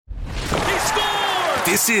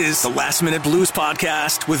This is the Last Minute Blues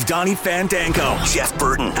Podcast with Donnie Fandango, Jeff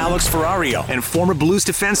Burton, Alex Ferrario, and former Blues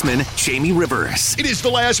defenseman Jamie Rivers. It is the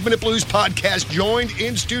Last Minute Blues Podcast, joined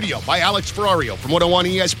in studio by Alex Ferrario from 101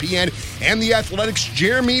 ESPN and The Athletics'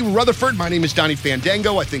 Jeremy Rutherford. My name is Donnie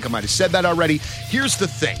Fandango. I think I might have said that already. Here's the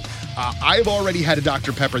thing. I've already had a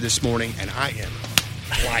Dr. Pepper this morning, and I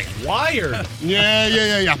am wired.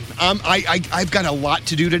 Yeah. I've got a lot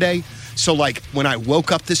to do today. So, like, when I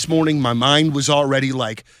woke up this morning, my mind was already,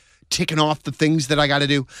 like, ticking off the things that I got to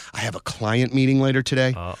do. I have a client meeting later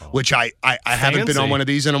today, which I haven't been on one of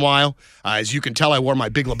these in a while. As you can tell, I wore my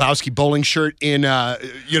Big Lebowski bowling shirt in,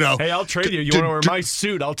 Hey, I'll trade you. You want to wear my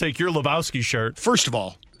suit? I'll take your Lebowski shirt. First of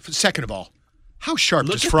all, second of all, how sharp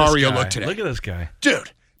does Ferrario look today? Look at this guy.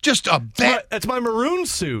 Dude, just a bet. That's my maroon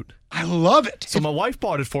suit. I love it. So my wife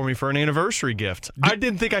bought it for me for an anniversary gift. I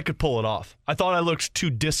didn't think I could pull it off. I thought I looked too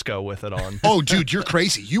disco with it on. Oh, dude, you're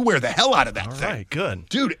crazy. You wear the hell out of that thing. All right, good.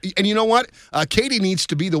 Dude, and you know what? Katie needs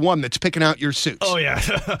to be the one that's picking out your suits. Oh, yeah.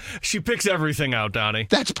 She picks everything out, Donnie.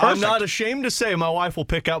 That's perfect. I'm not ashamed to say my wife will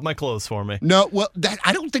pick out my clothes for me. No, well,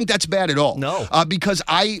 I don't think that's bad at all. No. Because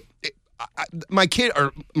my kid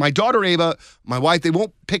or my daughter Ava, my wife, they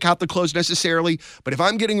won't pick out the clothes necessarily, but if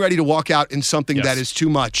I'm getting ready to walk out in something that is too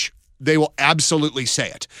much, they will absolutely say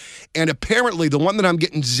it. And apparently the one that I'm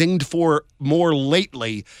getting zinged for more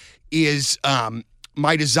lately is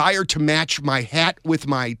my desire to match my hat with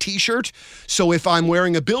my T-shirt. So if I'm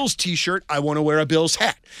wearing a Bills T-shirt, I want to wear a Bills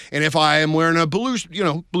hat. And if I am wearing a Blues,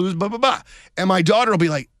 Blues, blah, blah, blah. And my daughter will be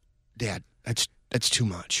like, Dad, that's too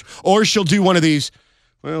much. Or she'll do one of these,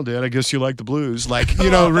 well, Dad, I guess you like the Blues. Like,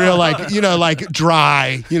 real, like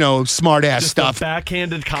dry, smart ass just stuff. A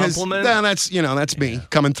backhanded compliment? That's me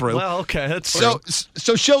coming through. Well, okay, that's true.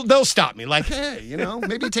 So they'll stop me like, hey,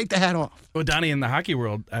 maybe take the hat off. Well, Donnie, in the hockey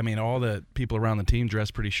world, I mean, all the people around the team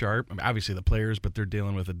dress pretty sharp. I mean, obviously the players, but they're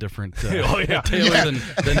dealing with a different tailor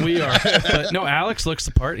than we are. But no, Alex looks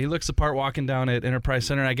the part. He looks the part walking down at Enterprise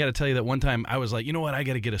Center. And I got to tell you that one time I was like, you know what, I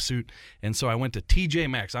got to get a suit. And so I went to TJ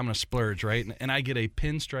Maxx. I'm going to splurge, right? And I get a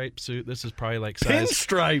pinstripe suit. This is probably like size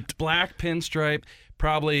pinstriped, black pinstripe.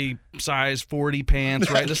 Probably size 40 pants,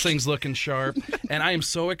 right? This thing's looking sharp. And I am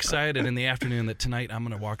so excited in the afternoon that tonight I'm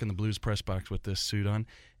going to walk in the Blues press box with this suit on.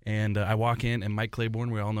 And I walk in, and Mike Claiborne,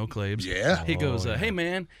 we all know Claibs. Yeah. He goes, hey,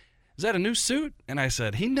 man, is that a new suit? And I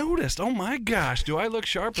said, he noticed. Oh, my gosh, do I look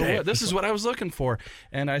sharp or what? This is what I was looking for.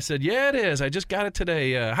 And I said, yeah, it is. I just got it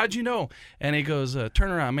today. How'd you know? And he goes, turn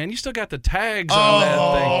around, man. You still got the tags on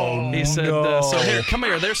that thing. He said, so here, come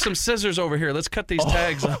here. There's some scissors over here. Let's cut these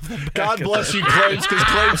tags off. God bless you, Claibs, because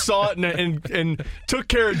Claibs saw it and took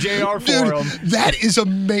care of JR for him. That is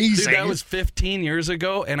amazing. Dude, that was 15 years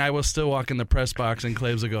ago, and I will still walk in the press box, and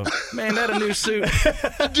Claibs will go, man, that a new suit.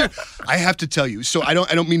 Dude, I have to tell you, so I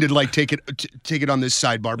don't mean to take it on this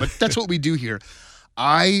sidebar, but that's what we do here.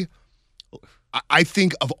 I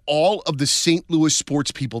think of all of the St. Louis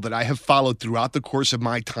sports people that I have followed throughout the course of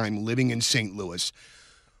my time living in St. Louis,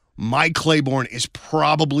 Mike Claiborne is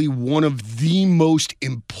probably one of the most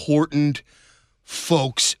important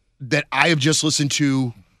folks that I have just listened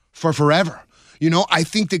to for forever. I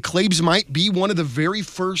think that Claibs might be one of the very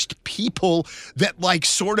first people that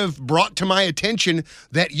sort of brought to my attention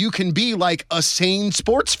that you can be like a sane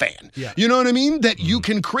sports fan. Yeah. You know what I mean? That you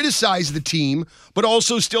can criticize the team, but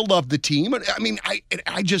also still love the team. I mean,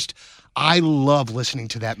 I love listening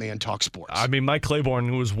to that man talk sports. I mean, Mike Claiborne,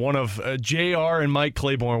 who was one of JR and Mike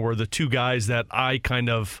Claiborne were the two guys that I kind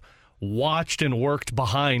of watched and worked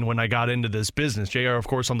behind when I got into this business. JR, of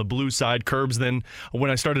course, on the Blues side, Curbs then when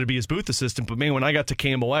I started to be his booth assistant. But man, when I got to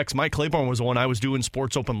KMOX, Mike Claiborne was the one I was doing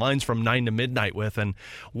sports open lines from 9 to midnight with. And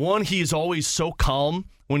one, he is always so calm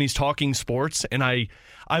when he's talking sports. And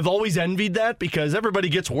I've always envied that because everybody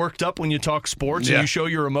gets worked up when you talk sports and you show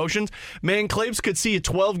your emotions. Man, Claibs could see a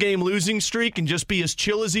 12-game losing streak and just be as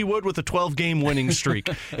chill as he would with a 12-game winning streak.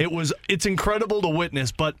 It's incredible to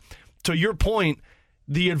witness. But to your point,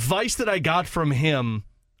 the advice that I got from him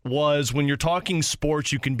was when you're talking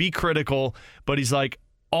sports, you can be critical, but he's like,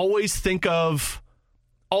 always think of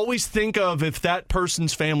if that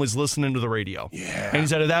person's family's listening to the radio. Yeah. And he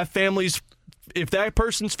said, if that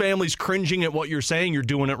person's family's cringing at what you're saying, you're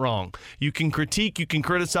doing it wrong. You can critique, you can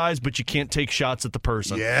criticize, but you can't take shots at the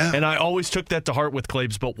person. Yeah. And I always took that to heart with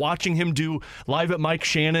Claibs, but watching him do live at Mike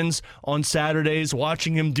Shannon's on Saturdays,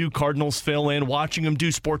 watching him do Cardinals fill-in, watching him do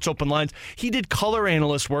Sports Open Lines. He did color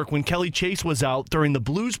analyst work when Kelly Chase was out during the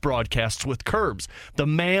Blues broadcasts with Curbs. The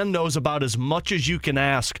man knows about as much as you can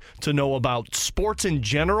ask to know about sports in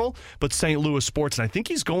general, but St. Louis sports. And I think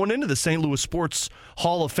he's going into the St. Louis Sports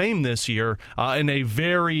Hall of Fame this year, and a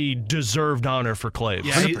very deserved honor for Claves.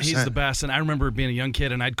 Yeah, he's the best. And I remember being a young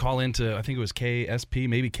kid, and I'd call into, I think it was KSP,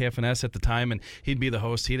 maybe KFNS at the time, and he'd be the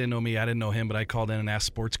host. He didn't know me, I didn't know him, but I called in and asked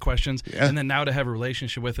sports questions. Yeah. And then now to have a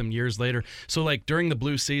relationship with him years later. So, like, during the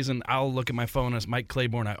Blues season, I'll look at my phone as Mike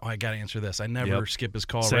Claiborne. I got to answer this. I never skip his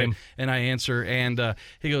call, Same. right? And I answer, and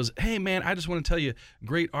he goes, "Hey, man, I just want to tell you,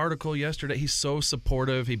 great article yesterday." He's so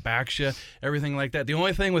supportive. He backs you, everything like that. The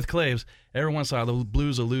only thing with Claves, every once in a while, the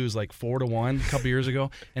Blues will lose like 4-1 a couple years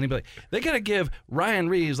ago, and he'd be like, "They got to give Ryan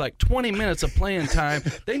Reeves like 20 minutes of playing time.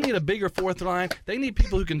 They need a bigger fourth line. They need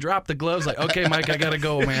people who can drop the gloves." Like, okay, Mike, I got to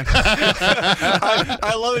go, man.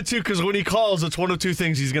 I love it, too, because when he calls, it's one of two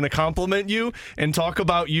things. He's going to compliment you and talk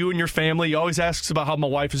about you and your family. He always asks about how my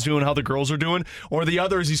wife is doing, how the girls are doing. Or the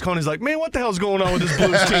other is he's calling, he's like, "Man, what the hell's going on with this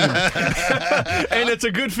Blues team?" And it's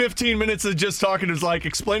a good 15 minutes of just talking. Is like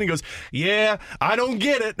explaining. He goes, "Yeah, I don't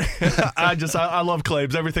get it." I love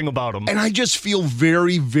Claves, everything about him. And I just feel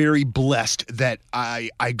very, very blessed that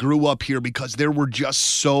I grew up here, because there were just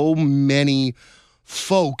so many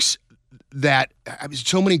folks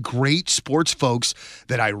so many great sports folks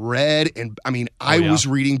that I read. And I mean, I was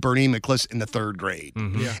reading Bernie McCliss in the 3rd grade.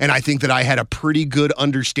 Mm-hmm. Yeah. And I think that I had a pretty good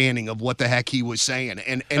understanding of what the heck he was saying.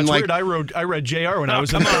 And that's like, weird. I read JR when I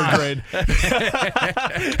was in 3rd grade.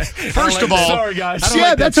 First of all, sorry, guys.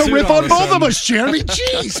 Yeah, that's a riff on both of us, Jeremy.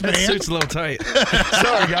 Jeez, man. That suit's a little tight.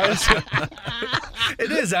 Sorry, guys.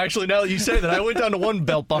 It is, actually, now that you say that. I went down to one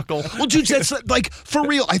belt buckle. Well, dude, that's like, for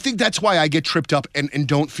real, I think that's why I get tripped up and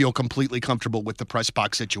don't feel completely comfortable with the press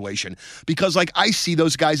box situation, because like I see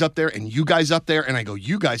those guys up there and you guys up there, and I go,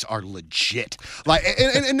 you guys are legit. Like,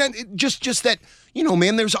 and then just that, you know,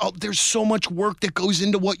 man, there's so much work that goes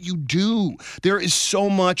into what you do. There is so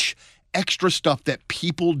much extra stuff that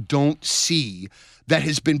people don't see that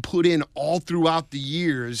has been put in all throughout the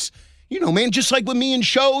years. You know, man, just like with me and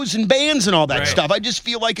shows and bands and all that stuff. I just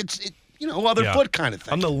feel like it's other foot kind of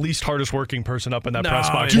thing. I'm the least hardest working person up in that press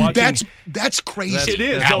box. Dude, that's crazy. It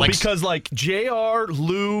is, though, because like JR,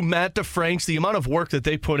 Lou, Matt DeFranks, the amount of work that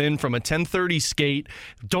they put in from a 10:30 skate,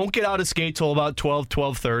 don't get out of skate till about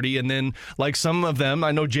 12:30, and then like some of them,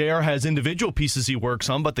 I know JR has individual pieces he works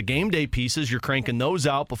on, but the game day pieces, you're cranking those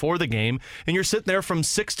out before the game, and you're sitting there from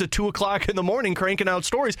 6 to 2 o'clock in the morning cranking out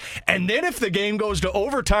stories. And then if the game goes to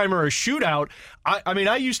overtime or a shootout, I mean,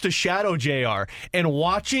 I used to shadow JR, and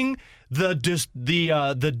watching the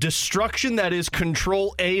destruction that is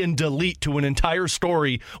Control A and delete to an entire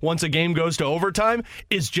story once a game goes to overtime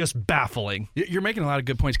is just baffling. You're making a lot of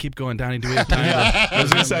good points. Keep going, Donnie. Do we have time? I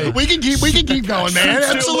was gonna say we can keep going, man.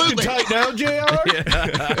 Absolutely. Tight now, JR.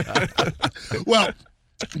 Well,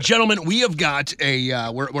 gentlemen, we have got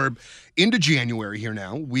we're into January here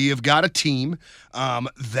now. We have got a team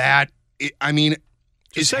that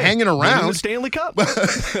is hanging around the Stanley Cup.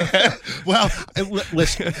 Well,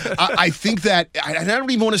 listen, I think that I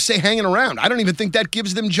don't even want to say hanging around. I don't even think that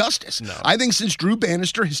gives them justice. No. I think since Drew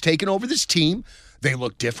Bannister has taken over this team, they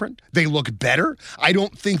look different. They look better. I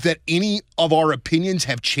don't think that any of our opinions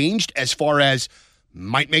have changed as far as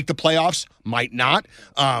might make the playoffs, might not.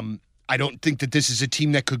 I don't think that this is a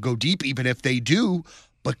team that could go deep, even if they do.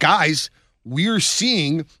 But guys, we're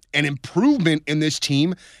seeing an improvement in this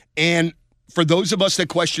team, and for those of us that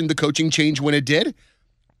questioned the coaching change when it did,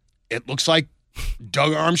 it looks like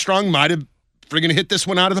Doug Armstrong might have friggin' hit this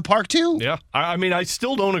one out of the park too. Yeah. I mean, I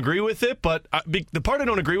still don't agree with it, but the part I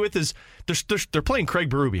don't agree with is they're playing Craig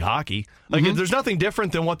Berube hockey. Like, there's nothing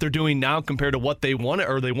different than what they're doing now compared to what they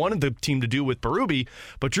wanted the team to do with Berube.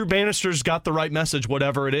 But Drew Bannister's got the right message,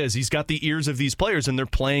 whatever it is. He's got the ears of these players, and they're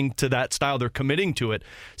playing to that style. They're committing to it.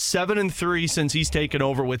 7-3 since he's taken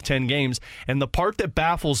over with 10 games. And the part that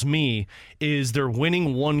baffles me is they're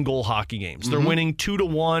winning 1-goal hockey games. They're winning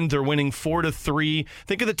 2-1. They're winning 4-3.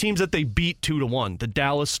 Think of the teams that they beat 2-1. The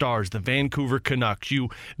Dallas Stars, the Vancouver Canucks. You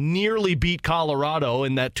nearly beat Colorado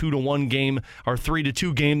in that 2-1 game or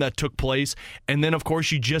 3-2 game that took place. And then, of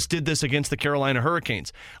course, you just did this against the Carolina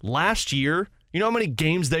Hurricanes. Last year, you know how many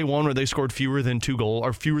games they won where they scored fewer than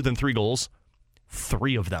 3 goals?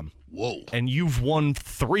 3 of them. Whoa. And you've won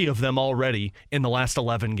 3 of them already in the last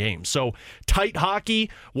 11 games. So tight hockey,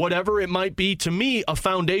 whatever it might be, to me, a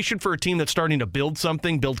foundation for a team that's starting to build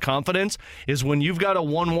something, build confidence, is when you've got a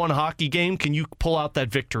 1-1 hockey game, can you pull out that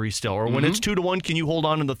victory still? Or when it's 2-1, can you hold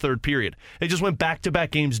on in the third period? They just went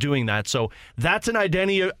back-to-back games doing that. So that's an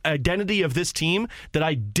identity of this team that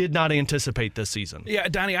I did not anticipate this season. Yeah,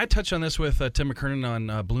 Donnie, I touched on this with Tim McKernan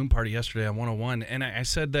on Bloom Party yesterday on 101, and I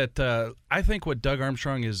said that I think what Doug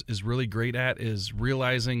Armstrong is really great at is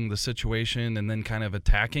realizing the situation and then kind of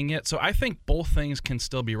attacking it. So I think both things can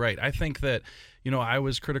still be right. I think that, I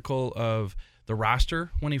was critical of the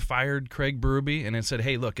roster when he fired Craig Berube and then said,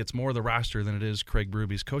 hey, look, it's more the roster than it is Craig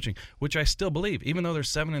Berube's coaching, which I still believe, even though they're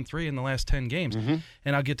 7-3 in the last 10 games.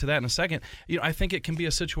 And I'll get to that in a second. I think it can be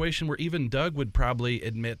a situation where even Doug would probably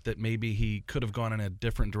admit that maybe he could have gone in a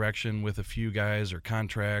different direction with a few guys or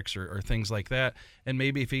contracts or things like that. And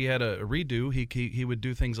maybe if he had a redo, he would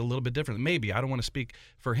do things a little bit differently. Maybe. I don't want to speak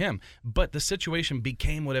for him. But the situation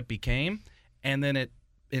became what it became, and then it,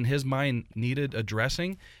 in his mind, needed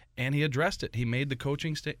addressing. And he addressed it. He made the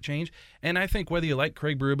coaching change. And I think whether you like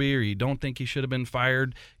Craig Berube or you don't think he should have been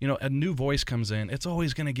fired, a new voice comes in. It's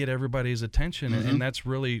always going to get everybody's attention, and that's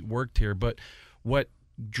really worked here. But what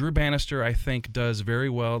Drew Bannister, I think, does very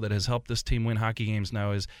well that has helped this team win hockey games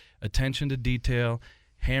now is attention to detail,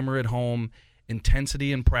 hammer it home,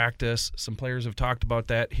 intensity in practice. Some players have talked about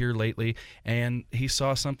that here lately, and he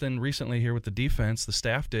saw something recently here with the defense, the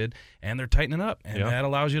staff did, and they're tightening up, and that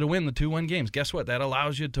allows you to win the 2-1 games. Guess what? That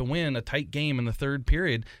allows you to win a tight game in the third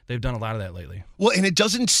period. They've done a lot of that lately. Well, and it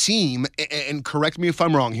doesn't seem, and correct me if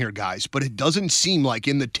I'm wrong here, guys, but it doesn't seem like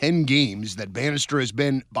in the 10 games that Bannister has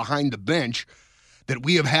been behind the bench that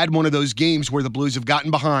we have had one of those games where the Blues have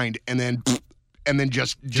gotten behind and then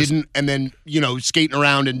just didn't, and then, skating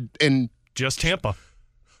around and just Tampa.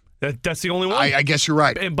 That's the only one. I guess you're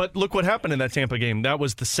right. But look what happened in that Tampa game. That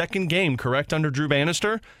was the second game, correct, under Drew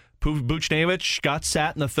Bannister? Buchnevich got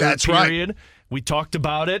sat in the third period. Right. We talked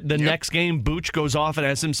about it. The next game, Booch goes off and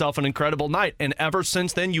has himself an incredible night. And ever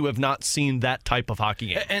since then, you have not seen that type of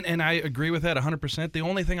hockey game. And I agree with that 100%. The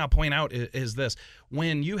only thing I'll point out is this.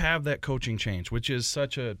 When you have that coaching change, which is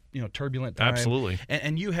such a turbulent time. Absolutely.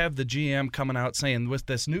 And you have the GM coming out saying, with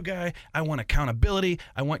this new guy, I want accountability.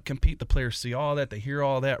 I want compete. The players see all that. They hear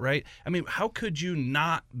all that, right? I mean, how could you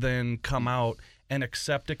not then come out and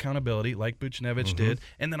accept accountability like Buchnevich did,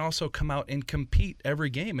 and then also come out and compete every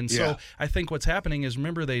game? And so I think what's happening is,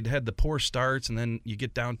 remember, they'd had the poor starts, and then you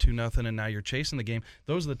get down 2-0, and now you're chasing the game.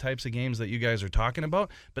 Those are the types of games that you guys are talking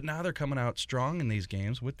about, but now they're coming out strong in these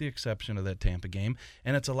games, with the exception of that Tampa game,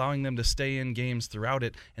 and it's allowing them to stay in games throughout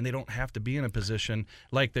it, and they don't have to be in a position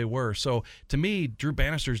like they were. So to me, Drew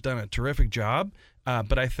Bannister's done a terrific job.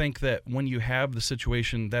 But I think that when you have the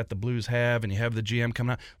situation that the Blues have and you have the GM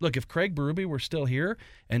coming out, look, if Craig Berube were still here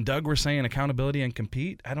and Doug were saying accountability and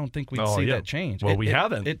compete, I don't think we'd see that change. Well, we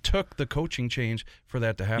haven't. It took the coaching change for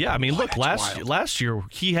that to happen. Yeah, I mean, look, last year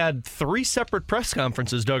he had 3 separate press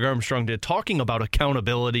conferences, Doug Armstrong did, talking about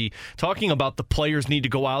accountability, talking about the players need to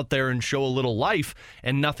go out there and show a little life,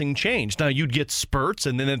 and nothing changed. Now, you'd get spurts,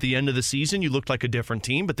 and then at the end of the season, you looked like a different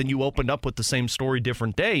team, but then you opened up with the same story,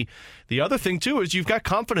 different day. The other thing, too, is you've got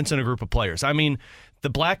confidence in a group of players. I mean, the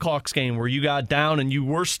Blackhawks game where you got down and you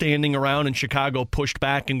were standing around and Chicago pushed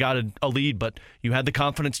back and got a lead, but you had the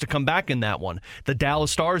confidence to come back in that one. The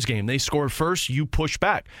Dallas Stars game, they scored first, you push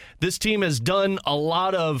back. This team has done a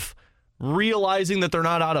lot of realizing that they're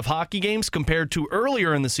not out of hockey games compared to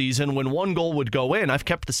earlier in the season when one goal would go in. I've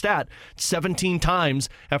kept the stat 17 times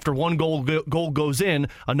after one goal goes in,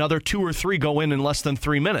 another 2 or 3 go in less than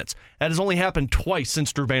 3 minutes. That has only happened twice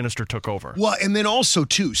since Drew Bannister took over. Well, and then also,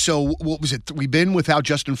 too, so what was it? We've been without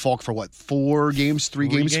Justin Falk for what, 4 games, 4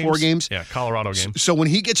 games? Yeah, Colorado game. So when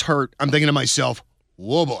he gets hurt, I'm thinking to myself,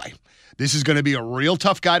 whoa, boy, this is going to be a real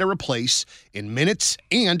tough guy to replace in minutes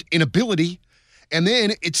and in ability. And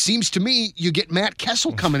then it seems to me you get Matt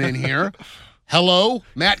Kessel coming in here. Hello,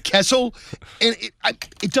 Matt Kessel. And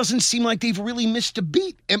it doesn't seem like they've really missed a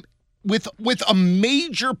beat with a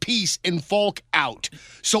major piece in Falk out.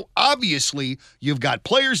 So obviously you've got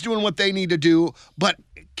players doing what they need to do. But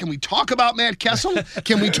can we talk about Matt Kessel?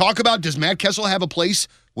 Can we talk about, does Matt Kessel have a place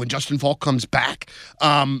when Justin Falk comes back?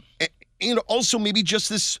 And also maybe just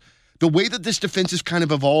the way that this defense is kind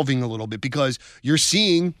of evolving a little bit, because you're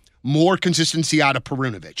seeing more consistency out of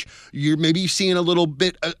Perunovic. You're maybe seeing a little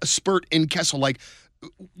bit a spurt in Kessel. Like,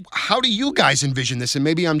 how do you guys envision this? And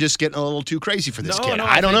maybe I'm just getting a little too crazy for this kid. No,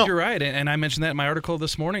 I don't know. You're right. And I mentioned that in my article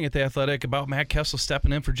this morning at The Athletic about Matt Kessel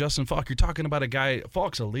stepping in for Justin Falk. You're talking about a guy,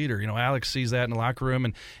 Falk's a leader. Alex sees that in the locker room,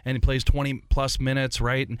 and he plays 20-plus minutes,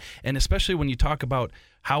 right? And especially when you talk about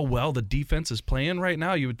how well the defense is playing right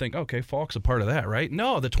now, you would think, okay, Falk's a part of that, right?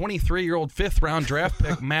 No, the 23-year-old fifth-round draft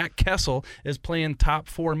pick, Matt Kessel, is playing top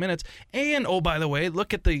 4 minutes. And, oh, by the way,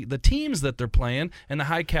 look at the teams that they're playing and the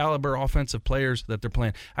high-caliber offensive players that they're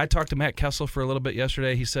playing. I talked to Matt Kessel for a little bit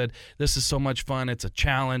yesterday. He said, this is so much fun. It's a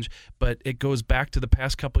challenge, but it goes back to the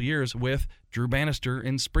past couple years with Drew Bannister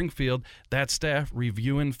in Springfield, that staff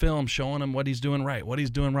reviewing film, showing him what he's doing right, what he's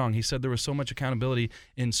doing wrong. He said there was so much accountability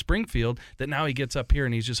in Springfield that now he gets up here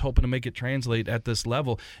and he's just hoping to make it translate at this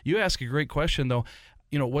level. You ask a great question, though.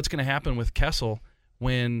 What's going to happen with Kessel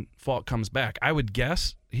when Falk comes back? I would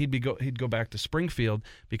guess he'd go back to Springfield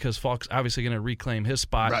because Falk's obviously going to reclaim his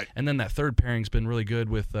spot. Right. And then that third pairing's been really good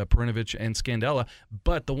with Perunovic and Scandella.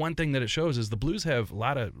 But the one thing that it shows is the Blues have a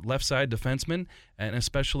lot of left side defensemen, and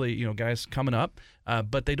especially guys coming up.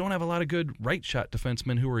 But they don't have a lot of good right shot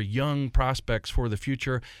defensemen who are young prospects for the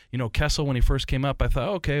future. Kessel, when he first came up, I thought,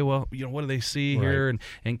 okay, well, what do they see here,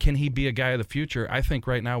 and can he be a guy of the future? I think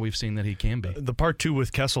right now we've seen that he can be. The part two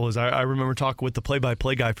with Kessel is I remember talking with the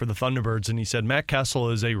play-by-play guy for the Thunderbirds, and he said Matt Kessel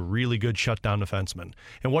is a really good shutdown defenseman.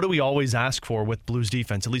 And what do we always ask for with Blues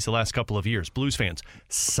defense, at least the last couple of years? Blues fans,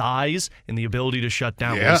 size and the ability to shut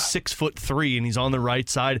down. Yeah. He's 6'3", and he's on the right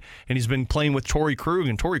side, and he's been playing with Torrey Krug,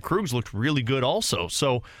 and Torrey Krug's looked really good also.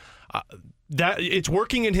 So that it's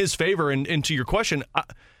working in his favor. And to your question,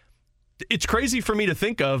 it's crazy for me to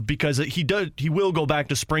think of because he will go back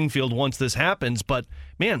to Springfield once this happens. But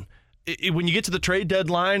man, when you get to the trade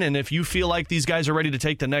deadline, and if you feel like these guys are ready to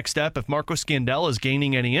take the next step, if Marco Scandella is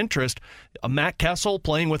gaining any interest, a Matt Kessel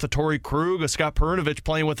playing with a Torrey Krug, a Scott Perunovic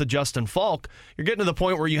playing with a Justin Falk, you're getting to the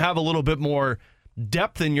point where you have a little bit more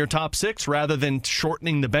depth in your top six rather than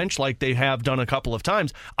shortening the bench like they have done a couple of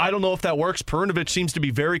times. I don't know if that works. Perunovic seems to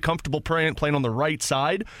be very comfortable playing on the right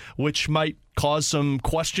side, which might cause some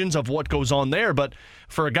questions of what goes on there. But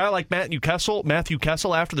for a guy like Matthew Kessel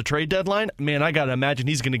after the trade deadline, man, I got to imagine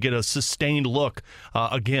he's going to get a sustained look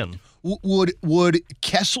again. Would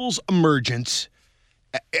Kessel's emergence,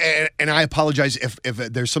 and I apologize if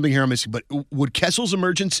there's something here I'm missing, but would Kessel's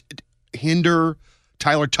emergence hinder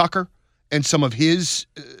Tyler Tucker and some of his,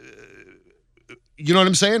 you know what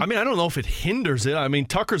I'm saying? I mean, I don't know if it hinders it. I mean,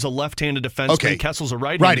 Tucker's a left-handed defenseman. Okay. Kessel's a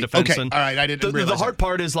right-handed defenseman. Okay, all right, I didn't realize The hard that.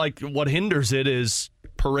 part is, like, what hinders it is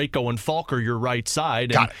Parayko and Falk are your right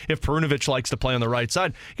side. And if Perunovic likes to play on the right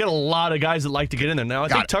side, you got a lot of guys that like to get in there. Now, I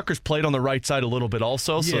think Tucker's played on the right side a little bit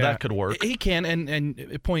also, so that could work. He can,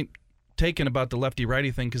 and point taken about the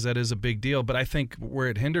lefty-righty thing because that is a big deal, but I think where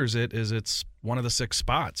it hinders it is it's one of the 6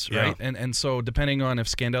 spots, right? Yeah. And so depending on if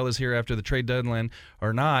Scandella is here after the trade deadline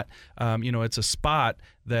or not, it's a spot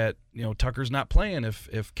that Tucker's not playing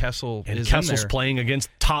if Kessel is Kessel's in there. playing against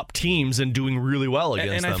top teams and doing really well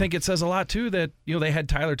against them. I think it says a lot too that they had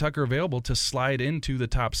Tyler Tucker available to slide into the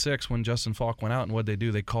top 6 when Justin Falk went out, and what they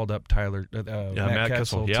do, they called up Matt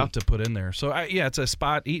Kessel to put in there. So it's a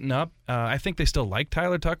spot eaten up. I think they still like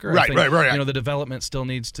Tyler Tucker. Right. The development still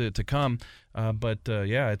needs to come. But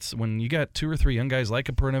it's when you got 2 or 3 young guys like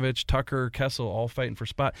a Perunovic, Tucker, Kessel, all fighting for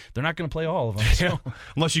spot, they're not going to play all of them. So.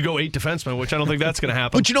 Unless you go 8 defensemen, which I don't think that's going to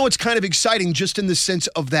happen. But it's kind of exciting just in the sense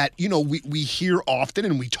of that, we hear often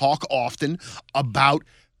and we talk often about,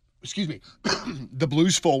 the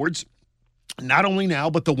Blues forwards, not only now,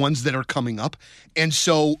 but the ones that are coming up. And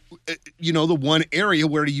so, the one area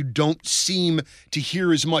where you don't seem to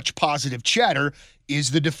hear as much positive chatter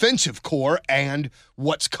is the defensive core and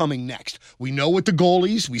what's coming next. We know with the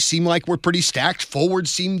goalies, we seem like we're pretty stacked. Forwards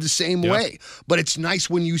seem the same way. But it's nice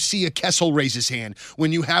when you see a Kessel raise his hand,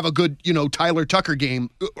 when you have a good, Tyler Tucker game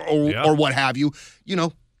or what have you,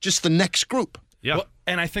 just the next group. Yeah. Well,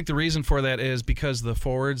 and I think the reason for that is because the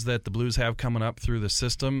forwards that the Blues have coming up through the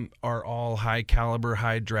system are all high caliber,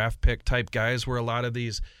 high draft pick type guys, where a lot of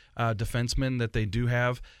these defensemen that they do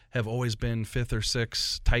have always been 5th or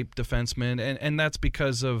 6th type defensemen, and that's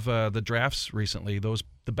because of the drafts recently.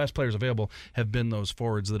 The best players available have been those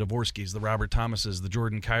forwards, the Dvorskys, the Robert Thomases, the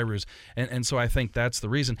Jordan Kyrous, and so I think that's the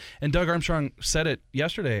reason. And Doug Armstrong said it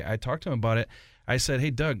yesterday. I talked to him about it. I said, hey,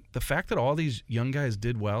 Doug, the fact that all these young guys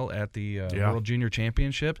did well at the World Junior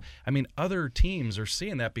Championship, I mean, other teams are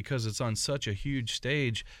seeing that because it's on such a huge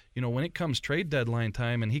stage. When it comes trade deadline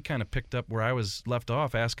time, and he kind of picked up where I was left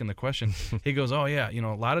off asking the question, he goes, oh, yeah,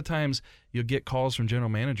 a lot of times you'll get calls from general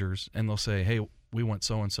managers, and they'll say, hey, we want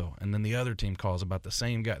so-and-so. And then the other team calls about the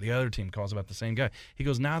same guy. The other team calls about the same guy. He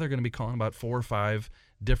goes, now they're going to be calling about 4 or 5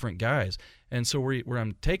 different guys. And so where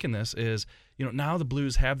I'm taking this is, now the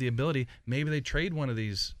Blues have the ability, maybe they trade one of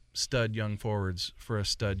these stud young forwards for a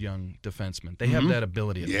stud young defenseman. They have that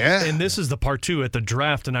ability. Yeah. And this is the part 2 at the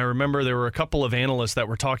draft, and I remember there were a couple of analysts that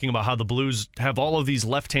were talking about how the Blues have all of these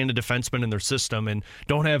left-handed defensemen in their system and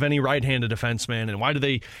don't have any right-handed defensemen, and why do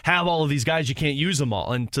they have all of these guys? You can't use them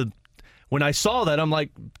all. And when I saw that, I'm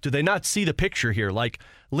like, do they not see the picture here? Like,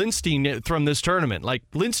 Lindstein from this tournament. Like,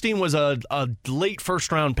 Lindstein was a late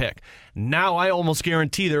first-round pick. Now I almost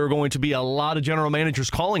guarantee there are going to be a lot of general managers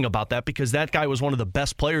calling about that because that guy was one of the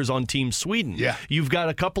best players on Team Sweden. Yeah. You've got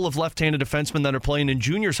a couple of left-handed defensemen that are playing in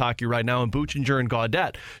juniors hockey right now in Buchinger and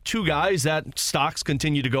Gaudette. 2 guys that stocks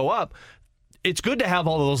continue to go up. it's good to have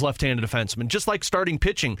all of those left-handed defensemen. Just like starting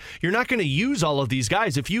pitching, you're not going to use all of these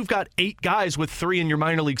guys. If you've got 8 guys with 3 in your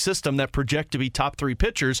minor league system that project to be top 3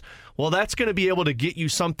 pitchers, well, that's going to be able to get you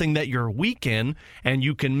something that you're weak in, and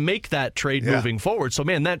you can make that trade moving forward. So,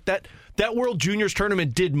 man, that World Juniors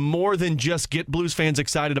tournament did more than just get Blues fans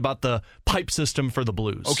excited about the pipe system for the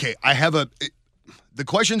Blues. Okay, I have the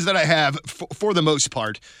questions that I have for the most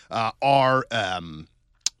part are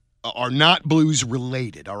not Blues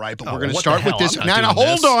related, all right? But we're going to start with this. Now,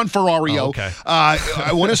 hold on, Ferrario. Oh, okay.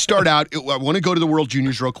 I want to start out. I want to go to the World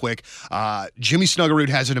Juniors real quick. Jimmy Snuggerud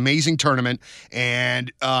has an amazing tournament,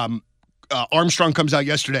 and Armstrong comes out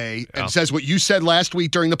yesterday and says what you said last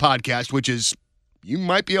week during the podcast, which is you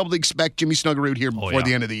might be able to expect Jimmy Snuggerud here before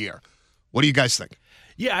the end of the year. What do you guys think?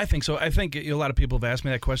 Yeah, I think so. I think a lot of people have asked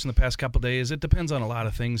me that question the past couple of days. It depends on a lot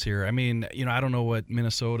of things here. I mean, I don't know what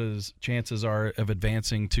Minnesota's chances are of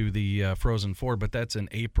advancing to the Frozen Four, but that's in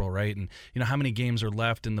April, right? And, how many games are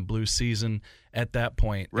left in the Blues season at that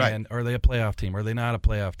point? Right. And are they a playoff team? Are they not a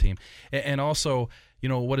playoff team? And also,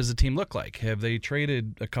 what does the team look like? Have they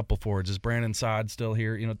traded a couple forwards? Is Brandon Saad still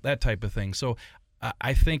here? That type of thing. So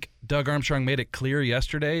I think Doug Armstrong made it clear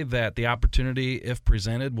yesterday that the opportunity, if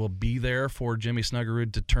presented, will be there for Jimmy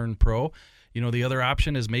Snuggerud to turn pro. The other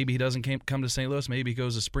option is maybe he doesn't come to St. Louis. Maybe he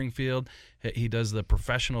goes to Springfield. He does the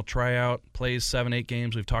professional tryout, plays 7-8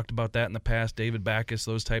 games. We've talked about that in the past. David Backus,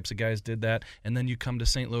 those types of guys did that. And then you come to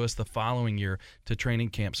St. Louis the following year to training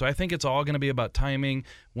camp. So I think it's all going to be about timing,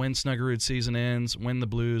 when Snuggerud's season ends, when the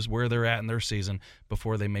Blues, where they're at in their season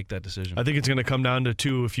before they make that decision. I think it's going to come down to,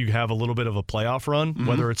 too, if you have a little bit of a playoff run,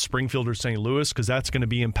 whether it's Springfield or St. Louis, because that's going to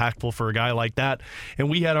be impactful for a guy like that. And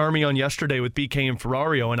we had Army on yesterday with BK and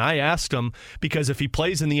Ferrario, and I asked him, because if he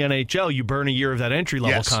plays in the NHL, you burn a year of that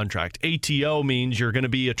entry-level contract. ATO means you're going to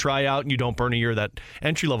be a tryout and you don't burn a year of that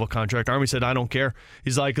entry-level contract. Army said, I don't care.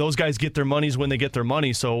 He's like, those guys get their monies when they get their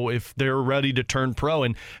money, so if they're ready to turn pro.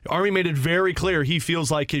 And Army made it very clear he feels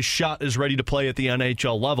like his shot is ready to play at the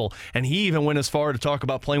NHL level. And he even went as far to talk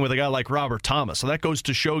about playing with a guy like Robert Thomas. So that goes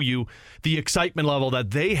to show you the excitement level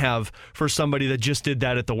that they have for somebody that just did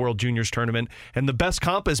that at the World Juniors tournament. And the best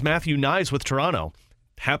comp is Matthew Knies with Toronto.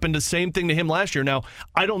 Happened the same thing to him last year. Now,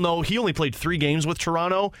 I don't know. He only played 3 games with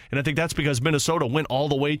Toronto, and I think that's because Minnesota went all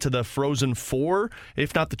the way to the Frozen Four,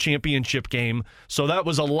 if not the championship game. So that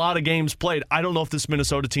was a lot of games played. I don't know if this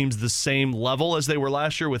Minnesota team's the same level as they were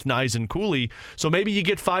last year with Knies and Cooley. So maybe you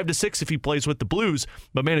get 5 to 6 if he plays with the Blues.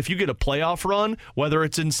 But, man, if you get a playoff run, whether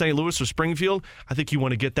it's in St. Louis or Springfield, I think you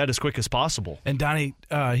want to get that as quick as possible. And, Donnie,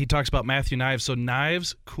 he talks about Matthew Knies. So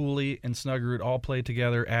Knies, Cooley, and Snuggerud all played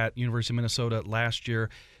together at University of Minnesota last year.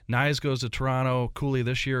 Knies goes to Toronto. Cooley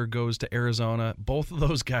this year goes to Arizona. Both of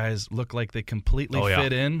those guys look like they completely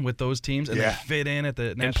fit in with those teams, and they fit in at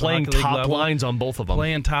the National Hockey League level. And playing top lines on both of them.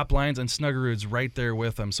 Playing top lines, and Snuggerud's right there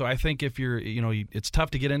with them. So I think if you're, it's tough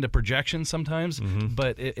to get into projections sometimes,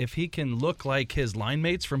 but if he can look like his line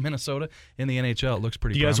mates from Minnesota in the NHL, it looks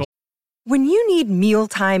pretty promising. When you need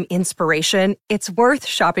mealtime inspiration, it's worth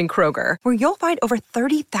shopping Kroger, where you'll find over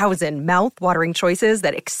 30,000 mouth-watering choices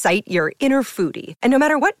that excite your inner foodie. And no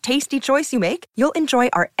matter what tasty choice you make, you'll enjoy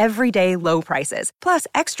our everyday low prices, plus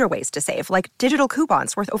extra ways to save, like digital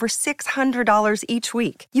coupons worth over $600 each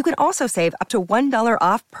week. You can also save up to $1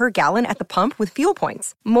 off per gallon at the pump with fuel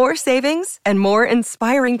points. More savings and more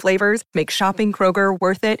inspiring flavors make shopping Kroger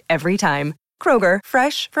worth it every time. Kroger,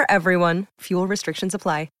 fresh for everyone. Fuel restrictions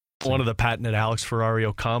apply. One of the patented Alex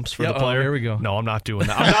Ferrario comps for the player. Oh, here we go. No, I'm not doing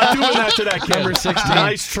that. I'm not doing that to that kid. Number 16.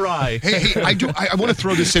 Nice try. Hey, I want to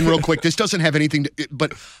throw this in real quick. This doesn't have anything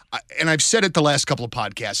to, and I've said it the last couple of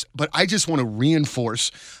podcasts, but I just want to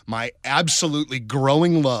reinforce my absolutely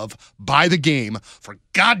growing love by the game for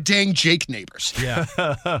goddamn Jake Neighbors. Yeah.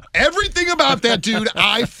 Everything about that dude,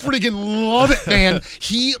 I friggin' love it, man.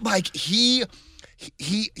 He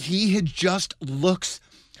had just looks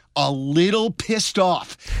a little pissed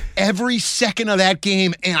off every second of that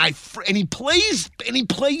game, and he plays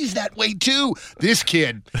that way too. This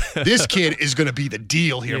kid is going to be the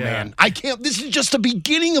deal here, man. This is just the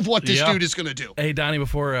beginning of what this dude is going to do. Hey, Donnie,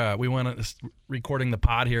 before we went recording the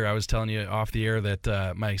pod here, I was telling you off the air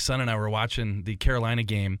that my son and I were watching the Carolina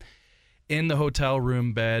game in the hotel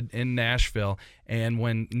room bed in Nashville, And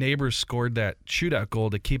when Neighbors scored that shootout goal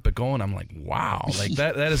to keep it going, I'm like, wow, like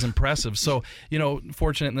that is impressive. So,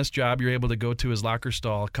 fortunate in this job, you're able to go to his locker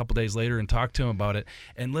stall a couple days later and talk to him about it.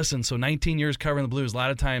 And listen, so 19 years covering the Blues, a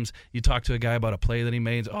lot of times you talk to a guy about a play that he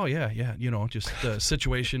made. Oh, yeah, just the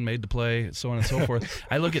situation, made the play, so on and so forth.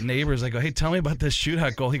 I look at Neighbors, I go, hey, tell me about this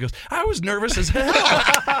shootout goal. He goes, I was nervous as hell.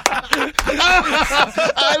 I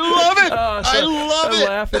love it. I'm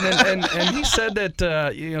laughing, and he said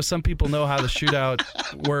that some people know how the shootout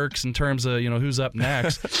works in terms of who's up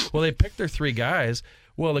next. Well, they picked their 3 guys.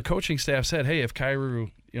 Well, the coaching staff said, hey, if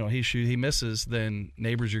Kyrou he misses, then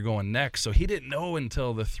Neighbors, you're going next. So he didn't know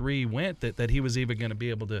until the 3 went that he was even going to be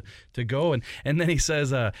able to go. And then he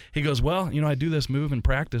says, he goes, well, I do this move in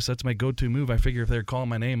practice. That's my go-to move. I figure if they're calling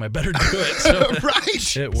my name, I better do it. So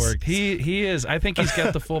right. It worked. He is. I think he's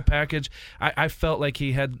got the full package. I felt like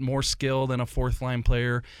he had more skill than a fourth-line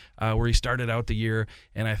player where he started out the year,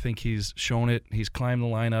 and I think he's shown it. He's climbed the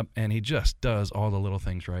lineup, and he just does all the little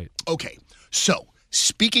things right. Okay, so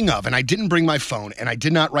speaking of, and I didn't bring my phone, and I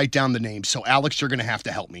did not write down the name, so Alex, you're going to have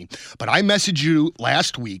to help me. But I messaged you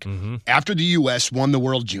last week after the U.S. won the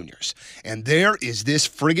World Juniors, and there is this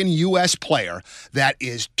friggin' U.S. player that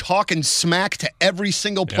is talking smack to every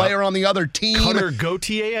single player on the other team. Cutter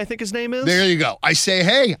Gauthier, I think his name is. There you go. I say,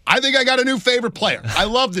 hey, I think I got a new favorite player. I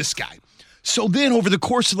love this guy. So then over the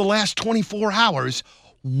course of the last 24 hours,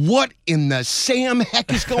 what in the Sam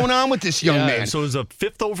heck is going on with this young man? So it was a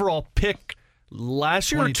 5th overall pick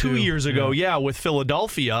last year or 2 years ago, with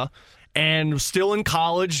Philadelphia, and still in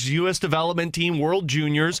college, U.S. development team, World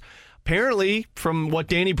Juniors. Apparently, from what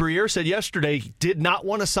Danny Briere said yesterday, he did not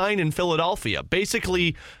want to sign in Philadelphia.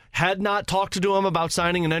 Basically, had not talked to him about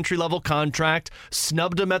signing an entry-level contract,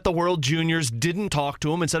 snubbed him at the World Juniors, didn't talk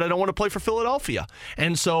to him, and said, I don't want to play for Philadelphia.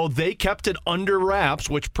 And so they kept it under wraps,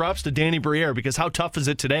 which props to Danny Briere, because how tough is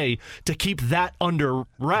it today to keep that under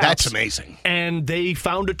wraps? That's amazing. And they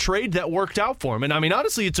found a trade that worked out for him. And, I mean,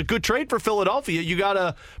 honestly, it's a good trade for Philadelphia. You got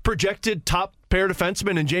a projected top pair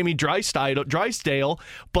defenseman in Jamie Drysdale,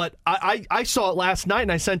 but I saw it last night,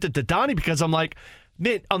 and I sent it to Donnie because I'm like,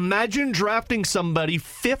 man, imagine drafting somebody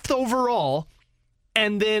 5th overall,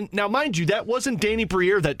 and then, now mind you, that wasn't Danny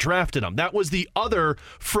Briere that drafted him. That was the other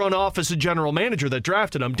front office and general manager that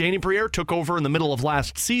drafted him. Danny Briere took over in the middle of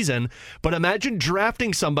last season, but imagine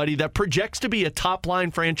drafting somebody that projects to be a top-line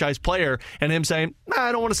franchise player and him saying,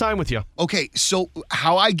 I don't want to sign with you. Okay, so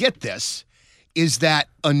how I get this is that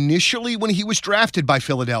initially when he was drafted by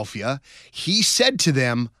Philadelphia, he said to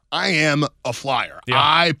them, I am a Flyer. Yeah.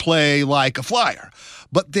 I play like a Flyer.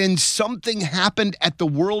 But then something happened at the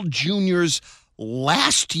World Juniors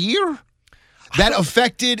last year that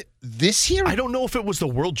affected this year? I don't know if it was the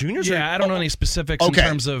World Juniors. Yeah, I don't know any specifics in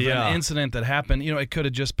terms of an incident that happened. It could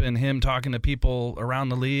have just been him talking to people around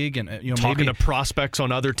the league and talking to prospects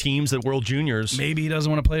on other teams at World Juniors. Maybe he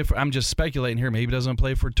doesn't want to play for. I'm just speculating here. Maybe he doesn't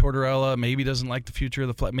play for Tortorella. Maybe he doesn't like the future of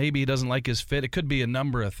the Fly. Maybe he doesn't like his fit. It could be a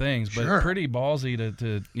number of things, but pretty ballsy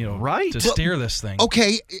to steer this thing.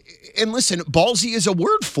 Okay, and listen, ballsy is a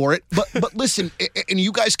word for it. But listen, and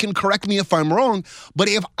you guys can correct me if I'm wrong. But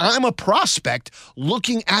if I'm a prospect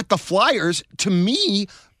looking at the Flyers, to me,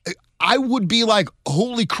 I would be like,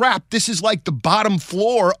 holy crap, this is like the bottom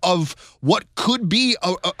floor of what could be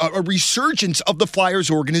a resurgence of the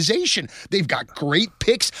Flyers organization. They've got great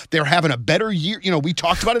picks. They're having a better year. We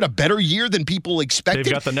talked about it, a better year than people expected.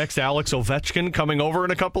 They've got the next Alex Ovechkin coming over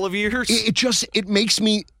in a couple of years. It makes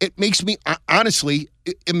me honestly,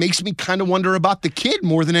 it makes me kind of wonder about the kid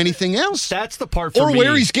more than anything else. That's the part for me. Or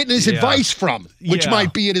where he's getting his advice from, which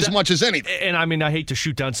might be it as much as anything. And I mean, I hate to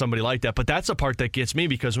shoot down somebody like that, but that's the part that gets me,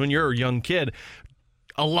 because when you're a young kid,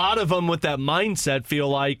 a lot of them with that mindset feel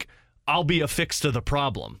like, I'll be a fix to the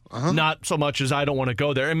problem. Not so much as I don't want to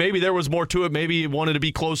go there. And maybe there was more to it. Maybe he wanted to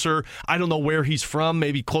be closer. I don't know where he's from.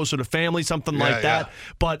 Maybe closer to family, something like that.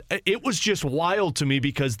 But it was just wild to me,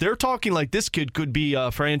 because they're talking like this kid could be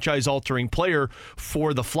a franchise-altering player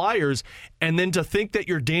for the Flyers. And then to think that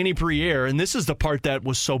you're Danny Briere, and this is the part that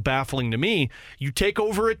was so baffling to me, you take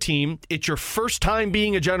over a team, it's your first time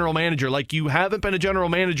being a general manager, like you haven't been a general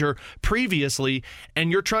manager previously,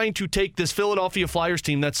 and you're trying to take this Philadelphia Flyers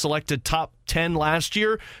team that's selected top 10 last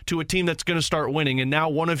year to a team that's going to start winning, and now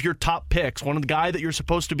one of your top picks, one of the guy that you're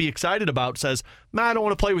supposed to be excited about, says, man, I don't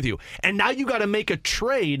want to play with you. And now you got to make a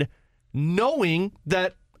trade knowing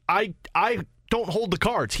that I don't hold the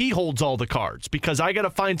cards. He holds all the cards, because I got to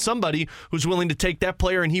find somebody who's willing to take that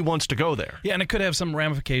player and he wants to go there. Yeah, and it could have some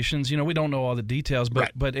ramifications. We don't know all the details,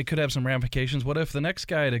 but it could have some ramifications. What if the next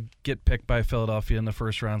guy to get picked by Philadelphia in the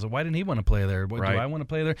first round, why didn't he want to play there? Do I want to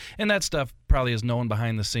play there? And that stuff probably is known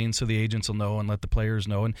behind the scenes, so the agents will know and let the players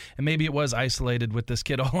know. And maybe it was isolated with this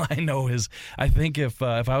kid. All I know is I think if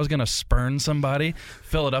I was going to spurn somebody,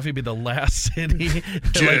 Philadelphia would be the last city.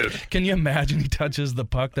 Dude. Like, can you imagine he touches the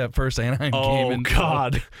puck that first Anaheim game? Oh,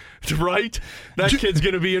 God. Right? That kid's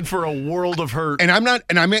going to be in for a world of hurt. And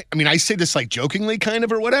I say this like jokingly kind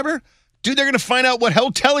of or whatever. Dude, they're going to find out what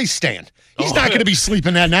hotel he's staying. He's not going to be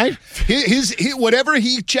sleeping that night. His whatever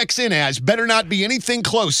he checks in as better not be anything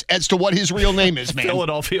close as to what his real name is, man.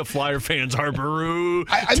 Philadelphia Flyer fans are Baru.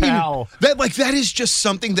 I mean, that is just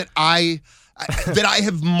something that I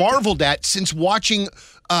have marveled at since watching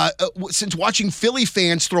Philly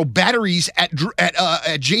fans throw batteries at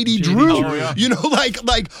JD Drew. Oh, yeah. You know, like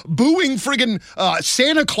booing friggin'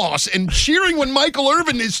 Santa Claus and cheering when Michael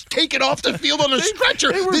Irvin is taken off the field on a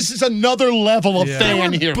stretcher. This is another level of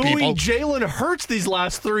fan here, booing people. Jalen Hurts these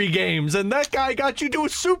last 3 games, and that guy got you to a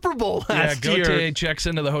Super Bowl last year. Gautier checks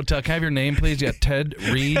into the hotel. Can I have your name, please? Yeah, Ted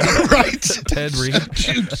Reed. Right. Ted Reed.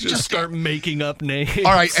 Just start making up names.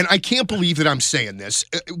 All right, and I can't believe that I'm saying this.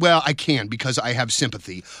 Well, I can because I have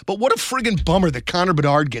sympathy. But what a friggin' bummer that Connor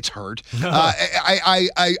Bedard gets hurt.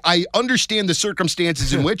 I understand the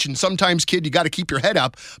circumstances in which, and sometimes, kid, you got to keep your head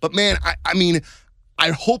up. But, man, I mean,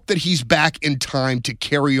 I hope that he's back in time to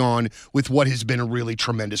carry on with what has been a really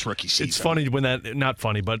tremendous rookie season. It's funny when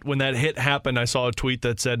that hit happened, I saw a tweet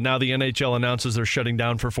that said, now the NHL announces they're shutting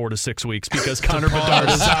down for 4 to 6 weeks because Connor Bedard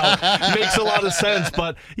is out. Makes a lot of sense.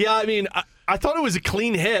 But, yeah, I mean, I thought it was a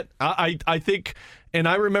clean hit. I think... And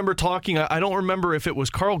I remember talking, I don't remember if it was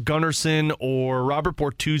Carl Gunnarsson or Robert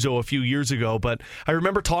Bortuzzo a few years ago, but I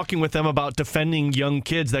remember talking with them about defending young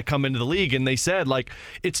kids that come into the league, and they said, like,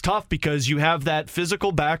 it's tough because you have that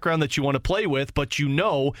physical background that you want to play with, but you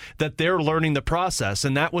know that they're learning the process.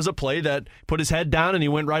 And that was a play that put his head down and he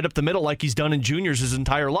went right up the middle like he's done in juniors his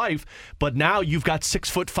entire life. But now you've got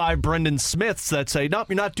 6'5" Brendan Smiths that say, nope,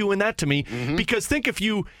 you're not doing that to me. Mm-hmm. Because think if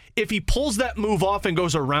he pulls that move off and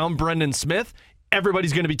goes around Brendan Smith,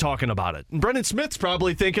 everybody's going to be talking about it. And Brendan Smith's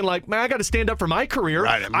probably thinking, like, man, I got to stand up for my career.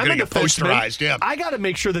 Right, I'm going to get posterized, yeah. I got to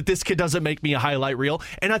make sure that this kid doesn't make me a highlight reel.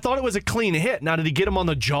 And I thought it was a clean hit. Now, did he get him on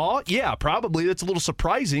the jaw? Yeah, probably. That's a little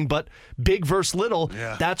surprising, but big versus little,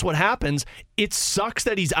 That's what happens. It sucks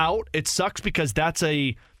that he's out. It sucks because that's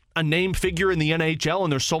a name figure in the NHL,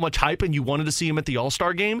 and there's so much hype, and you wanted to see him at the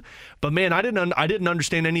All-Star game. But, man, I didn't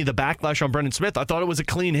understand any of the backlash on Brendan Smith. I thought it was a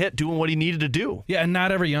clean hit, doing what he needed to do. Yeah, and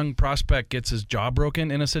not every young prospect gets his jaw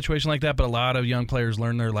broken in a situation like that, but a lot of young players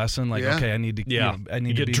learn their lesson. Like, okay, I need to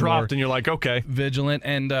get dropped, and you're like, okay. Vigilant.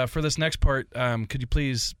 And for this next part, could you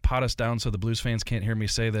please pot us down so the Blues fans can't hear me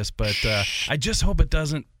say this? But I just hope it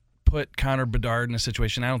doesn't put Connor Bedard in a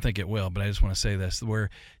situation. I don't think it will, but I just want to say this, where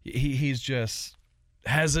he's just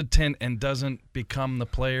hesitant and doesn't become the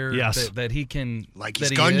player that he can, like he's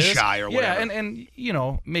gun shy or whatever. Yeah, and you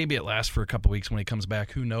know, maybe it lasts for a couple weeks when he comes back,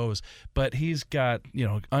 who knows, but he's got, you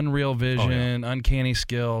know, unreal vision, uncanny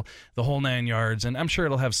skill, the whole 9 yards, and I'm sure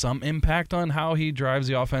it'll have some impact on how he drives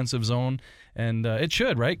the offensive zone. And it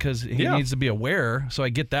should, right? Because he needs to be aware, so I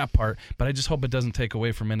get that part. But I just hope it doesn't take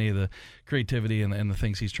away from any of the creativity and the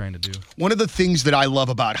things he's trying to do. One of the things that I love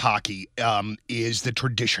about hockey is the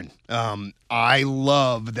tradition. I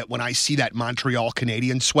love that when I see that Montreal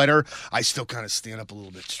Canadiens sweater, I still kind of stand up a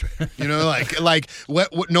little bit straight. You know, like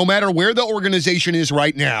no matter where the organization is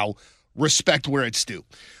right now, respect where it's due.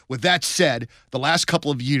 With that said, the last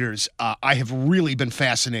couple of years, I have really been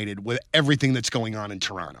fascinated with everything that's going on in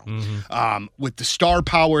Toronto. Mm-hmm. With the star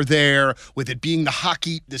power there, with it being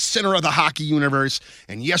the center of the hockey universe.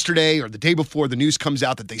 And yesterday or the day before, the news comes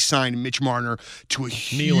out that they signed Mitch Marner to a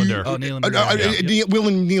Nylander.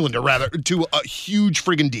 William Nylander, rather, to a huge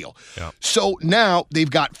friggin' deal. Yeah. So now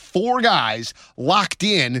they've got 4 guys locked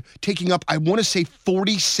in, taking up, I want to say,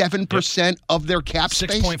 47% of their cap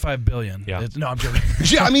space. $6.5 billion. Yeah. No, I'm joking.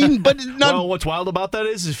 Yeah, I mean, but not. Well, what's wild about that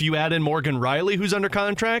is if you add in Morgan Riley, who's under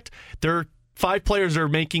contract, their 5 players are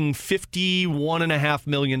making $51.5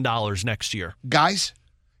 million next year. Guys,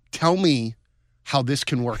 tell me how this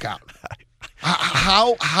can work out.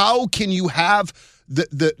 How can you have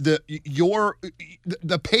the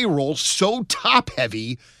payroll so top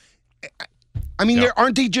heavy? I mean,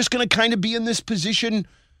 aren't they just going to kind of be in this position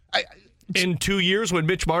in 2 years when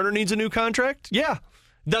Mitch Marner needs a new contract? Yeah.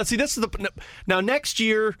 Now, next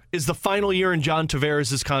year is the final year in John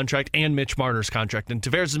Tavares' contract and Mitch Marner's contract, and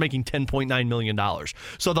Tavares is making $10.9 million.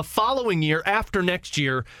 So the following year, after next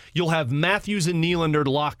year, you'll have Matthews and Nylander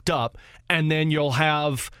locked up, and then you'll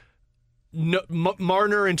have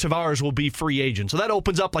Marner and Tavares will be free agents. So that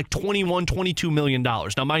opens up like $22 million.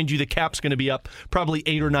 Now, mind you, the cap's going to be up probably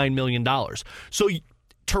 $8 or $9 million. So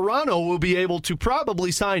Toronto will be able to probably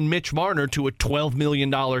sign Mitch Marner to a $12 million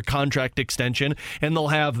contract extension, and they'll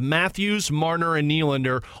have Matthews, Marner, and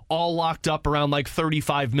Nylander all locked up around like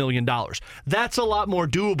 $35 million. That's a lot more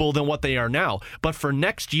doable than what they are now. But for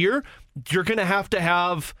next year, you're going to have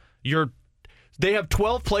they have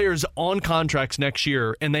 12 players on contracts next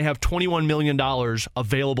year, and they have $21 million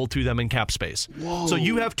available to them in cap space. Whoa. So